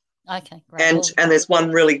ones. Okay, great. And there's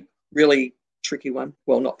one really, really tricky one.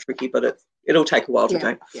 Well, not tricky, but it'll take a while to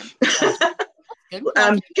do.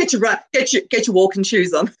 Good. Get your walking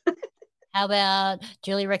shoes on. How about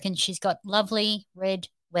Julie reckons she's got lovely red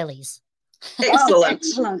wellies? Excellent.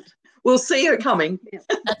 Excellent. We'll see her coming.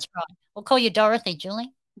 That's right. We'll call you Dorothy,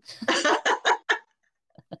 Julie.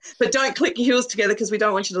 But don't click your heels together because we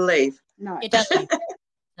don't want you to leave. No. You don't leave.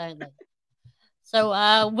 Don't leave.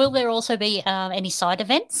 So will there also be any side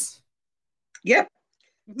events? Yep.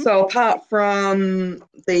 So apart from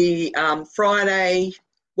the Friday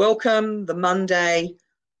welcome, the Monday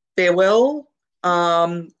farewell,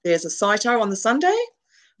 there's a Saito on the Sunday.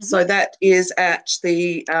 So that is at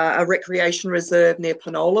the a recreation reserve near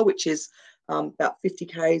Panola, which is about 50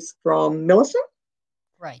 k's from Millicent.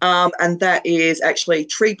 Right. And that is actually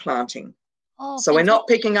tree planting. Oh, so we're not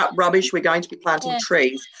picking up rubbish. We're going to be planting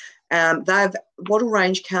trees. Wattle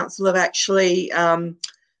Range Council have actually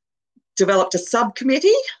developed a subcommittee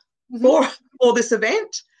for this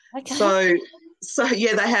event. Okay. So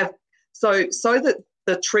yeah, they have so that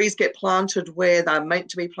the trees get planted where they're meant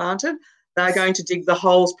to be planted. They're going to dig the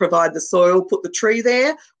holes, provide the soil, put the tree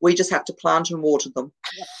there. We just have to plant and water them.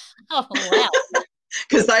 Oh, wow.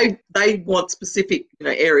 Because they want specific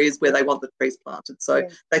areas where they want the trees planted. So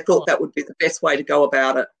they thought that would be the best way to go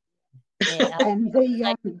about it. Yeah. And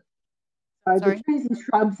the trees and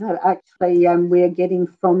shrubs are actually we're getting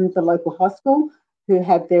from the local hospital, who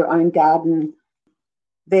have their own garden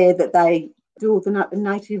there that they do all the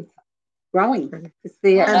native growing. It's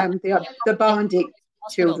the Bowendick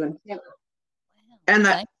children. Yep. And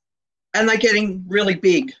they're getting really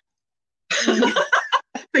big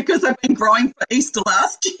because they've been growing for Easter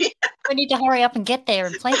last year. We need to hurry up and get there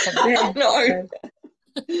and plant them. No.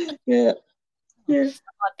 Yeah. There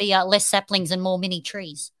might be less saplings and more mini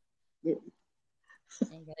trees. Yeah.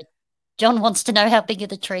 There you go. John wants to know how big are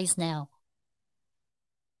the trees now.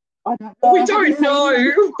 I don't know. We don't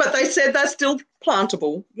know, but they said they're still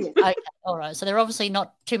plantable. Yeah. Okay, all right. So they're obviously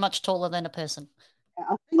not too much taller than a person.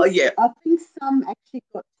 I think some actually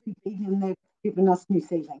got too big and they've given us new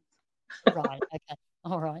seedlings. Right, okay.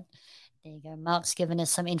 All right. There you go. Mark's given us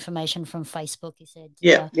some information from Facebook. He said,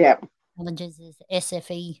 challenges is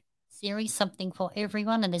SFE series, something for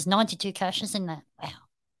everyone, and there's 92 caches in that. Wow.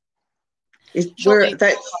 Is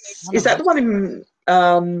that the one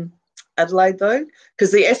in Adelaide though?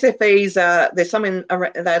 Because the SFEs there's some in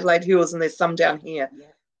the Adelaide Hills and there's some down here.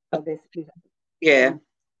 Yeah.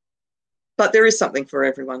 But there is something for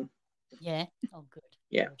everyone. Yeah. Oh, good.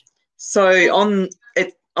 Yeah. Good. So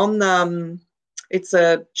it's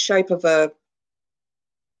a shape of a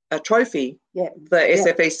trophy. Yeah. The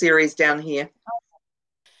SFE series down here.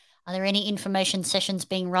 Are there any information sessions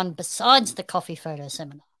being run besides the coffee photo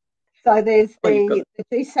seminar? So there's the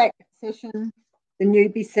GSAC session, the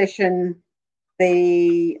newbie session,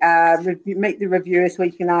 the meet the reviewers where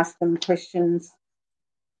you can ask them questions.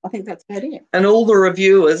 I think that's about it. And all the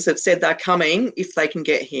reviewers have said they're coming if they can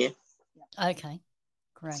get here. Okay,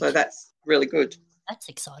 great. So that's really good. That's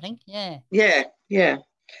exciting, yeah. Yeah.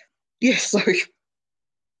 So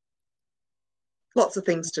lots of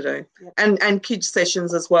things to do. And kids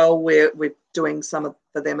sessions as well. We're doing some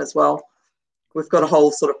for them as well. We've got a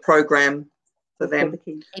whole sort of program for them.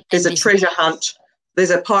 There's a treasure hunt. There's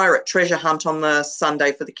a pirate treasure hunt on the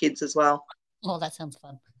Sunday for the kids as well. Oh, that sounds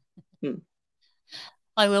fun.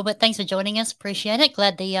 Hi, Wilbert. Thanks for joining us. Appreciate it.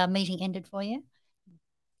 Glad the meeting ended for you.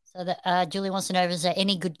 So that Julie wants to know, is there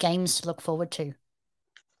any good games to look forward to?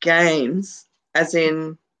 Games, as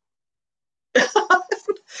in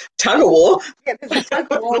tug of war. Yeah, there's a tug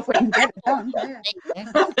of war if we can get it done. Yeah. There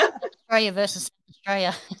you go. Australia versus South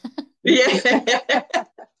Australia. Yeah.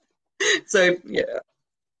 So, yeah,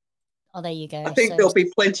 Oh, there you go. I think So there'll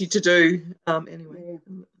be plenty to do anyway.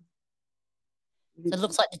 it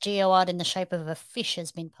looks like the geo art in the shape of a fish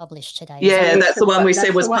has been published today. Yeah, Yes, that's the one we that's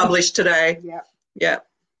said was the one. published today. Yeah. Yeah.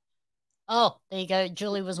 Oh, there you go.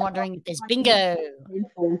 Julie was wondering if there's bingo.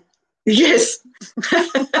 Yes.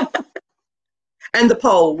 And the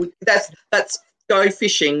poll. That's go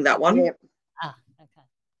fishing, that one. Yeah. Ah, okay.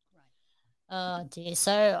 Right. Oh, dear.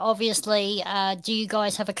 So obviously, do you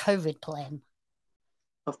guys have a COVID plan?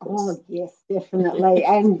 Of course. Oh, yes, definitely.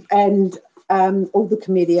 And all the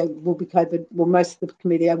committee will be COVID. Well, most of the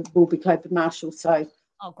committee will be COVID marshal. So.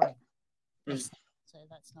 Oh, great. Mm. So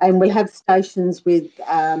that's nice. And we'll have stations with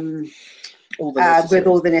All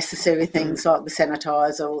the necessary things like the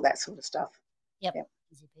sanitizer, all that sort of stuff. Yep.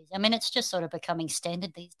 Easy peasy. I mean, it's just sort of becoming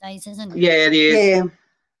standard these days, isn't it? Yeah, it is. Yeah.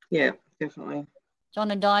 Yeah, definitely.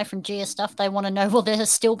 John and Di from Geo Stuff, they want to know, will there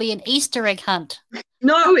still be an Easter egg hunt?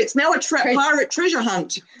 No, it's now a pirate treasure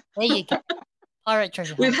hunt. There you go. Pirate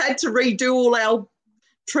treasure hunt. We've had to redo all our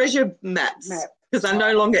treasure maps because they're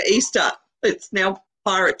no longer Easter. It's now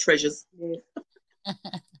pirate treasures. Yeah.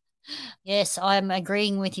 Yes, I'm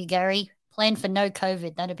agreeing with you, Gary. Plan for no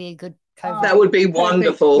COVID. That'd be a good COVID. That would be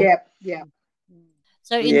wonderful. Yeah, yeah.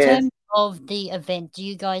 So in terms of the event, do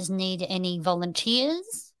you guys need any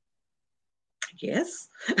volunteers? Yes.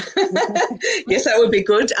 Yes, that would be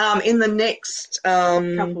good. In the next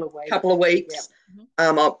couple of weeks,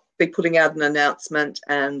 I'll be putting out an announcement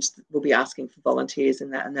and we'll be asking for volunteers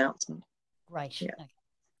in that announcement. Great. Yeah. Okay.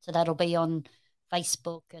 So that'll be on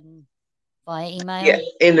Facebook and via email?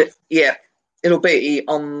 Yeah, it'll be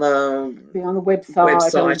on the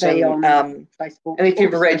website and be on Facebook. And if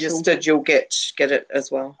you've registered, you'll get it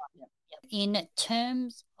as well. In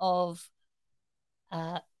terms of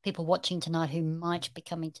people watching tonight who might be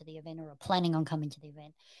coming to the event or are planning on coming to the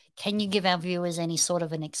event, can you give our viewers any sort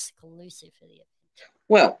of an exclusive for the event?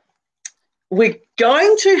 Well, we're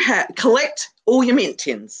going to collect all your mint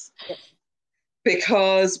tins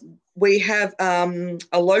because we have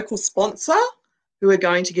a local sponsor who are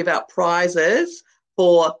going to give out prizes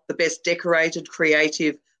for the best decorated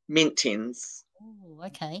creative mint tins. Oh,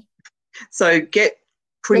 okay. So get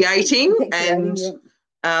creating and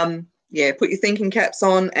put your thinking caps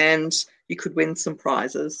on and you could win some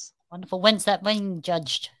prizes. Wonderful. When's that being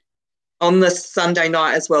judged? On the Sunday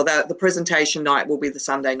night as well. The presentation night will be the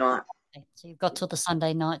Sunday night. Okay. So you've got till the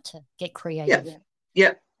Sunday night to get creative.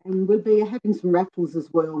 Yeah. And we'll be having some raffles as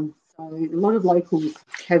well. So a lot of locals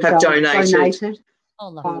have donated. Oh,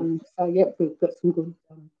 lovely. So, we've got some good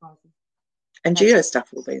prizes. And Geo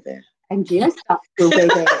Stuff will be there. And Geo Stuff will be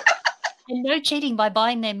there. And no cheating by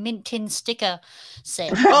buying their mint tin sticker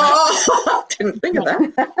set. Oh, didn't think of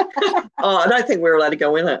that. I don't think we're allowed to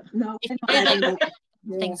go in it. No.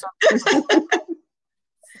 Things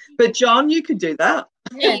But John, you could do that.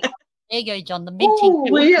 There you go, John. The mint tin.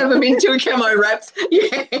 We have them into camo wraps.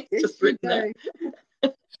 Yeah, just written there.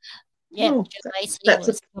 Yeah,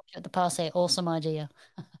 that's the pass there. Awesome idea.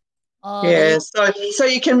 So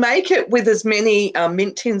you can make it with as many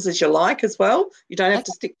mint tins as you like as well. You don't have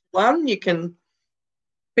to stick to one. You can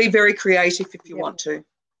be very creative if you want to.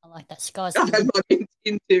 I like that. Skies. I've had my mint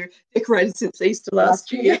tin decorated since Easter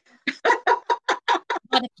last year.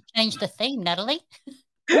 Might have to change the theme, Natalie.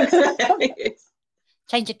 Yes.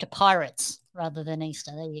 Change it to pirates rather than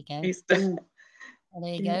Easter. There you go. Easter. Well,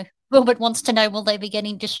 there you go. Wilbert wants to know, will they be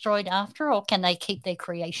getting destroyed after or can they keep their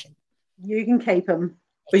creation? You can keep them.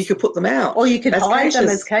 Or you could put them out. Or you could hide them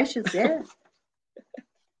as caches, yeah.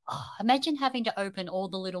 Oh, imagine having to open all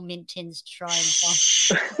the little mint tins to try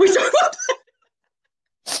and We don't want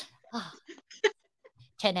that.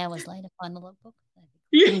 10 hours later, find the logbook.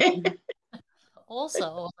 Yeah.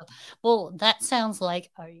 Also, well, that sounds like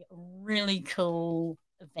a really cool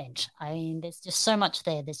event. I mean, there's just so much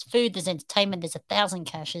there. There's food, there's entertainment, there's 1,000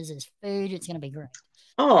 caches, there's food. It's going to be great.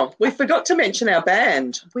 Oh, we forgot to mention our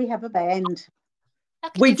band. We have a band.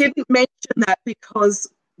 We didn't mention that because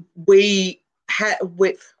we had a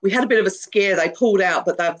bit of a scare. They pulled out,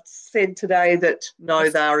 but they've said today that no,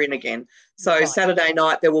 they're in again. So Saturday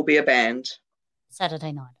night there will be a band.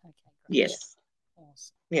 Saturday night, okay. Great. Yes.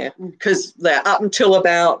 Awesome. Yeah, because they're up until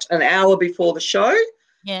about an hour before the show.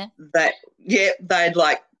 Yeah. They'd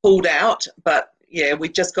like pulled out, but yeah, we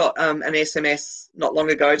just got an SMS not long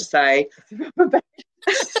ago to say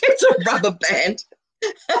it's a rubber band.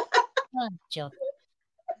 Oh, job.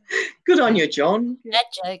 Good on you, John. Bad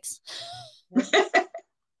jokes.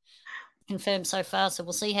 Confirmed so far, so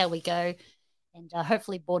we'll see how we go. And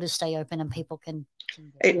hopefully borders stay open and people can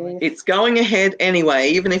get It's going ahead anyway,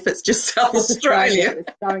 even if it's just South Australia.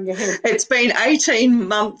 It's going ahead. It's been 18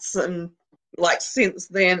 months and since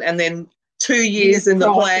then, and then 2 years in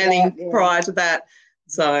the planning prior to that.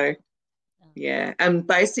 So, yeah. And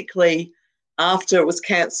basically, after it was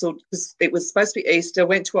cancelled, because it was supposed to be Easter,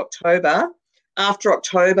 went to October. After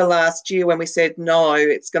October last year, when we said, no,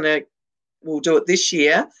 we'll do it this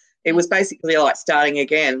year, it was basically like starting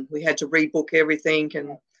again. We had to rebook everything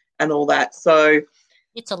and all that. So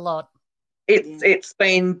it's a lot. It's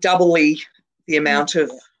been doubly the amount of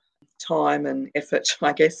time and effort,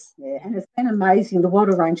 I guess. Yeah, and it's been amazing. The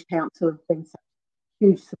Water Range Council have been such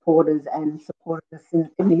huge supporters and supported us in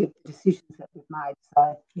any of the decisions that we've made.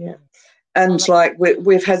 So yeah, and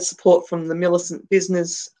we've had support from the Millicent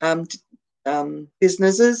businesses.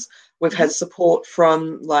 We've had support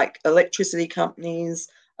from like electricity companies,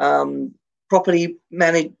 property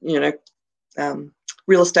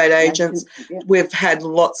real estate agents. We've had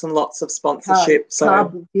lots and lots of sponsorship.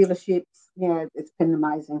 Club dealerships. Yeah, it's been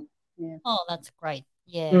amazing. Yeah. Oh, that's great.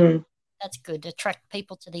 Yeah, that's good. Attract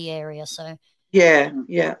people to the area. So yeah.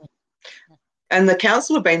 And the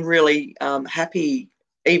council have been really happy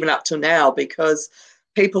even up to now, because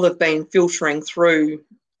people have been filtering through.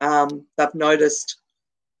 They've noticed,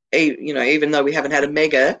 even though we haven't had a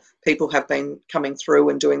mega, people have been coming through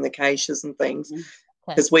and doing the caches and things,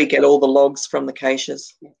 because we get all the logs from the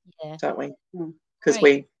caches, don't we? Because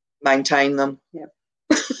we maintain them. Yeah.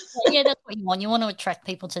 Yeah, that's what you want. You want to attract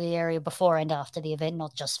people to the area before and after the event,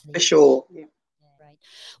 not just for the event. Sure. Yeah. Great.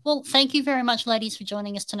 Well, thank you very much, ladies, for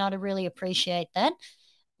joining us tonight. I really appreciate that.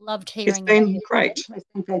 Loved hearing. It's been great. It's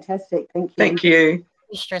been fantastic. Thank you. Thank you.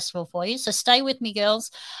 Stressful for you, so stay with me,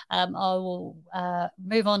 girls. I will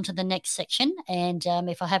move on to the next section, and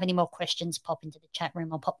if I have any more questions pop into the chat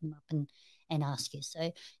room, I'll pop them up and ask you.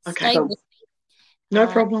 So stay with me. No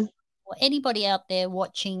problem. For anybody out there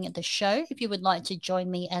watching the show, if you would like to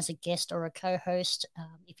join me as a guest or a co-host,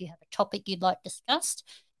 if you have a topic you'd like discussed,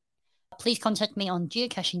 please contact me on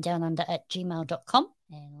geocachingdownunder@gmail.com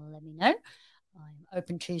and let me know. I'm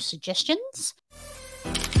open to suggestions.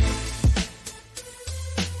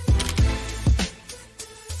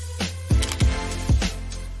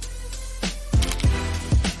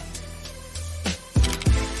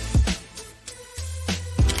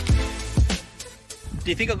 Do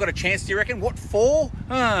you think I've got a chance, do you reckon? What for?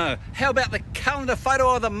 How about the calendar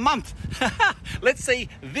photo of the month? Let's see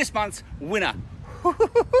this month's winner.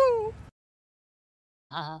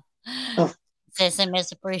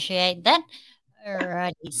 SMS appreciate that.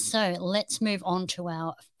 Alrighty, so let's move on to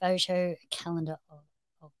our photo calendar of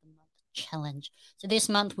the month challenge. So this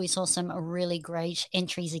month we saw some really great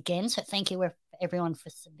entries again. So thank you everyone for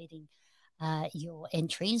submitting your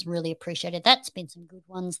entries. Really appreciated that. It's been some good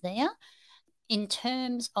ones there. In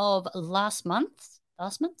terms of last month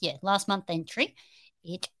entry,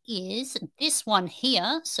 it is this one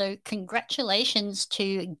here. So congratulations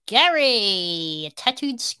to Gary,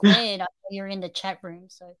 Tattooed Squared. I know you're in the chat room,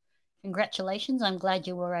 so congratulations. I'm glad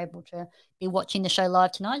you were able to be watching the show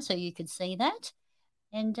live tonight so you could see that.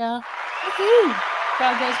 And woohoo!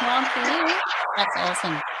 Crowd goes wild for you. That's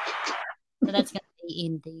awesome. So that's going to be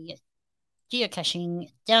in the Geocaching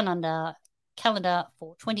Down Under calendar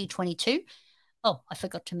for 2022. Oh, I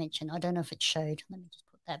forgot to mention. I don't know if it showed. Let me just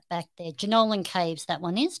put that back there. Jenolan Caves, that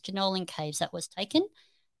one is. Jenolan Caves, that was taken.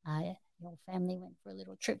 Your family went for a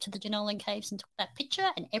little trip to the Jenolan Caves and took that picture,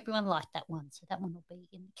 and everyone liked that one. So that one will be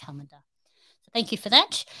in the calendar. So thank you for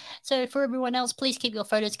that. So for everyone else, please keep your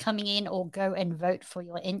photos coming in or go and vote for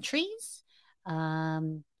your entries.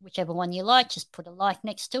 Whichever one you like, just put a like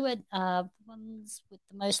next to it. Ones with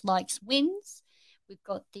the most likes wins. We've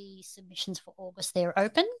got the submissions for August there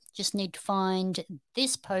open. Just need to find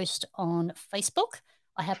this post on Facebook.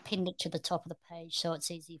 I have pinned it to the top of the page so it's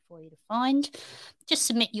easy for you to find. Just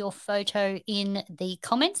submit your photo in the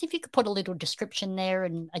comments. If you could put a little description there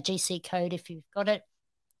and a GC code if you've got it,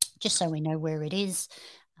 just so we know where it is.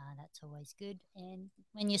 That's always good. And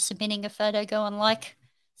when you're submitting a photo, go and like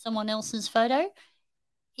someone else's photo.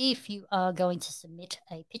 If you are going to submit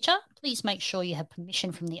a picture, please make sure you have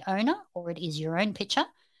permission from the owner or it is your own picture.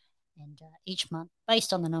 And each month,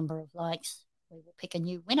 based on the number of likes, we will pick a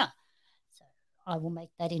new winner. So I will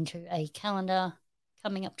make that into a calendar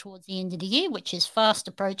coming up towards the end of the year, which is fast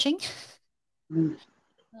approaching. Oh,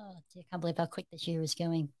 dear, I can't believe how quick this year is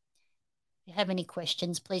going. If you have any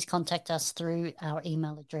questions, please contact us through our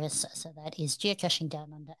email address. So that is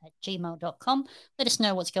geocachingdownunder@gmail.com. Let us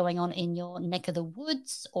know what's going on in your neck of the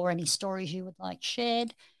woods or any stories you would like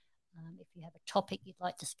shared. If you have a topic you'd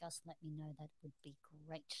like to discuss, let me know. That would be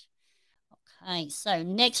great. Okay, so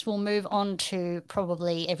next we'll move on to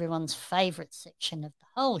probably everyone's favourite section of the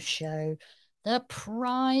whole show, the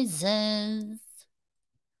prizes.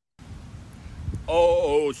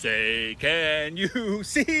 Oh, say, can you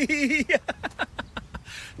see?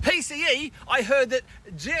 PCE, I heard that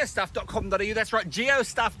geostuff.com.au, that's right,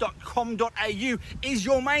 geostuff.com.au is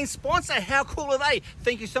your main sponsor. How cool are they?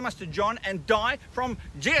 Thank you so much to John and Di from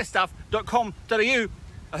geostuff.com.au.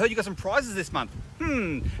 I heard you got some prizes this month.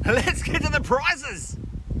 Let's get to the prizes.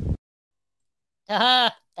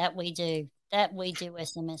 That we do. That we do,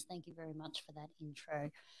 SMS. Thank you very much for that intro.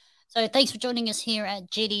 So thanks for joining us here at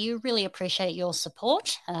GDU. Really appreciate your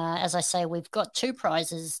support. As I say, we've got two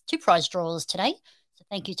prize draws today. So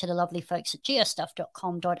thank you to the lovely folks at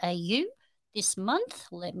geostuff.com.au this month.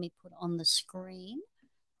 Let me put on the screen.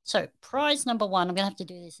 So prize number one, I'm going to have to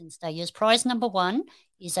do this in stages. Prize number one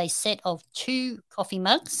is a set of 2 coffee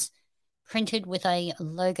mugs printed with a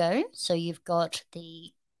logo. So you've got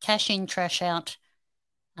the Cash In, Trash Out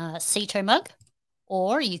S.2 mug,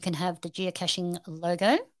 or you can have the geocaching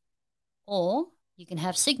logo, or you can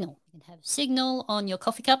have Signal. You can have Signal on your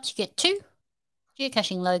coffee cups. You get 2,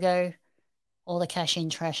 geocaching logo, or the Cash In,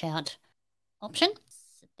 Trash Out option.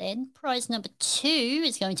 Then prize number 2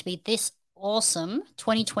 is going to be this awesome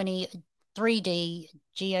 2020 3D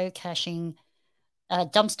geocaching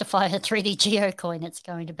dumpster fire 3D geo coin it's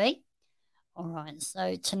going to be. All right,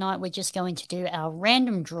 so tonight we're just going to do our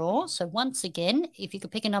random draw. So once again, if you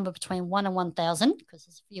could pick a number between 1 and 1,000, because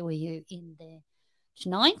there's a few of you in there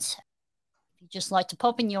tonight. If you'd just like to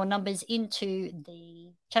pop in your numbers into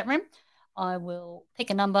the chat room, I will pick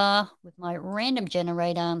a number with my random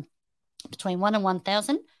generator between 1 and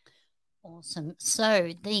 1,000. Awesome.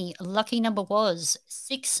 So the lucky number was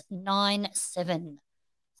 697.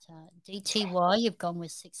 So DTY, you've gone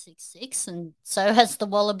with 666, and so has the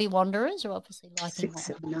Wallaby Wanderers. You're obviously liking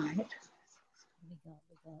 678. We got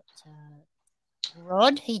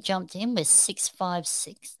Rod. He jumped in with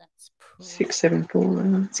 656. That's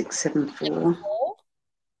 674. 674.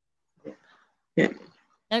 Yeah.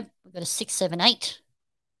 Nope, we've got a 678.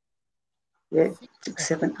 Yeah,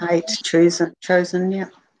 678 chosen. Yeah.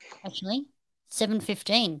 Actually,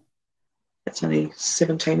 715. That's only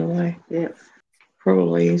 17 away. Yeah.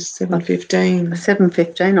 Probably 715.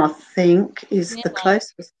 715, I think, is the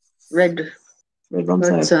closest red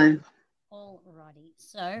zone. Alrighty,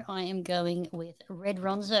 so I am going with Red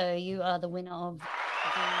Ronzo. You are the winner of the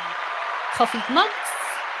coffee mugs.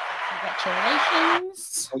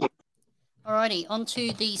 Congratulations. Alrighty, on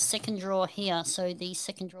to the second draw here. So the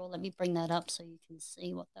second draw, let me bring that up so you can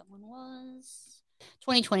see what that one was.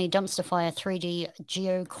 2020 Dumpster Fire 3D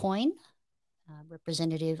Geo Coin.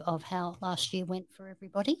 Representative of how last year went for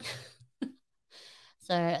everybody.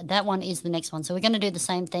 So that one is the next one. So we're going to do the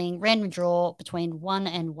same thing. Random draw between 1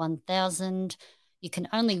 and 1,000. You can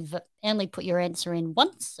only put your answer in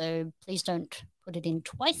once, so please don't put it in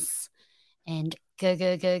twice. And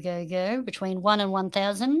go between 1 and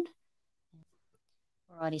 1,000.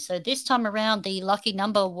 Alrighty, so this time around the lucky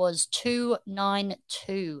number was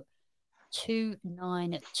 292.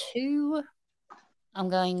 292. I'm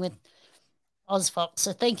going with Ozfox.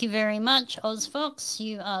 So thank you very much, Ozfox.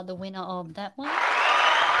 You are the winner of that one.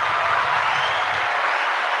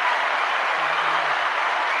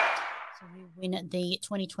 So you win the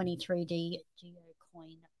 2023 Geo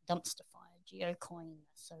Coin Dumpster Fire Geo Coin.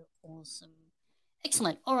 So awesome.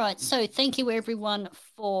 Excellent. All right. So thank you everyone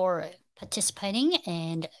for participating,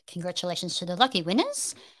 and congratulations to the lucky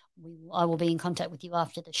winners. I will be in contact with you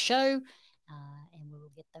after the show. And we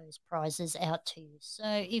will get those prizes out to you. So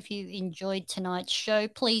if you enjoyed tonight's show,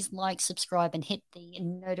 please like, subscribe, and hit the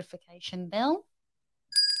notification bell.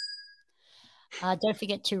 Don't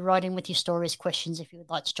forget to write in with your stories, questions if you would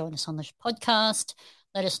like to join us on the podcast.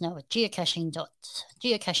 Let us know at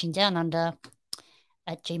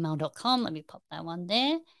geocachingdownunder@gmail.com. Let me pop that one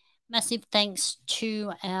there. Massive thanks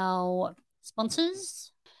to our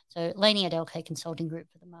sponsors. So Lainey at LK Consulting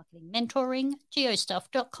Group for the marketing mentoring,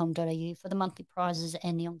 geostuff.com.au for the monthly prizes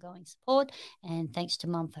and the ongoing support, and thanks to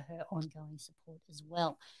Mum for her ongoing support as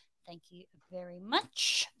well. Thank you very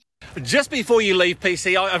much. Just before you leave,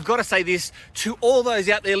 PC, I've got to say this to all those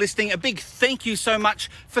out there listening. A big thank you so much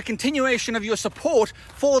for continuation of your support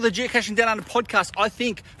for the Geocaching Down Under podcast. I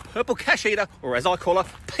think Purple Cash Eater, or as I call her,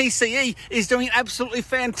 PCE, is doing an absolutely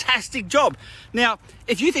fantastic job. Now,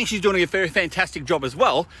 if you think she's doing a very fantastic job as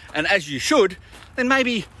well, and as you should, then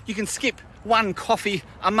maybe you can skip one coffee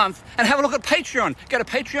a month. And have a look at Patreon. Go to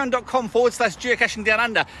patreon.com/geocaching down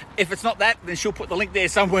under. If it's not that, then she'll put the link there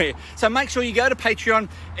somewhere. So make sure you go to Patreon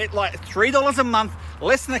at like $3 a month,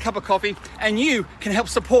 less than a cup of coffee, and you can help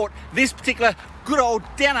support this particular good old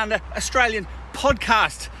down under Australian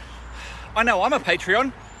podcast. I know I'm a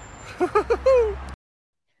Patreon.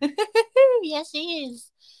 Yes, he is.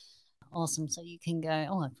 Awesome. So you can go,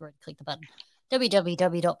 I've already clicked the button.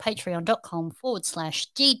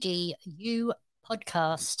 www.patreon.com/DDU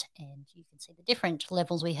podcast. And you can see the different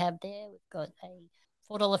levels we have there. We've got a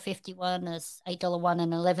 $4.50 one, a $8 one,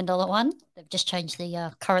 and an $11 one. They've just changed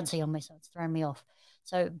the currency on me, so it's thrown me off.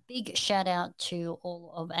 So big shout out to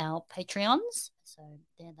all of our Patreons. So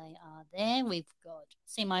there they are there. We've got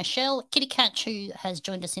See My Shell, Kitty Cat, who has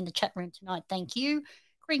joined us in the chat room tonight. Thank you.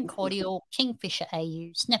 Green Cordial, Kingfisher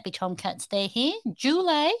AU, Snappy Tomcats, they're here.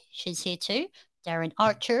 Julie, she's here too. Darren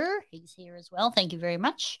Archer, he's here as well. Thank you very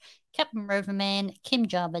much. Captain Roverman, Kim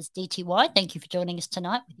Jarvis, DTY, thank you for joining us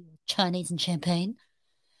tonight with your Chinese and champagne.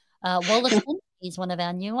 Wollaston is one of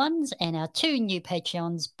our new ones, and our two new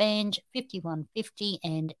Patreons, Banj 5150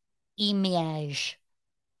 and Emiage.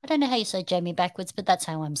 I don't know how you say Jamie backwards, but that's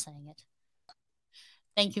how I'm saying it.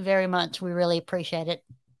 Thank you very much. We really appreciate it.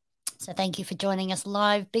 So thank you for joining us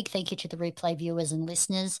live. Big thank you to the replay viewers and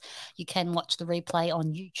listeners. You can watch the replay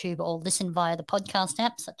on YouTube or listen via the podcast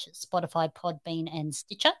apps such as Spotify, Podbean, and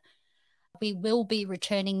Stitcher. We will be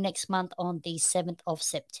returning next month on the 7th of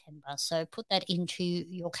September. So put that into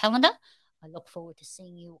your calendar. I look forward to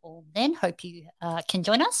seeing you all then. Hope you can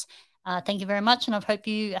join us. Thank you very much, and I hope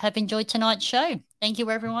you have enjoyed tonight's show. Thank you,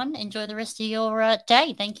 everyone. Enjoy the rest of your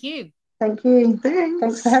day. Thank you. Thank you.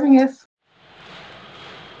 Thanks for having us.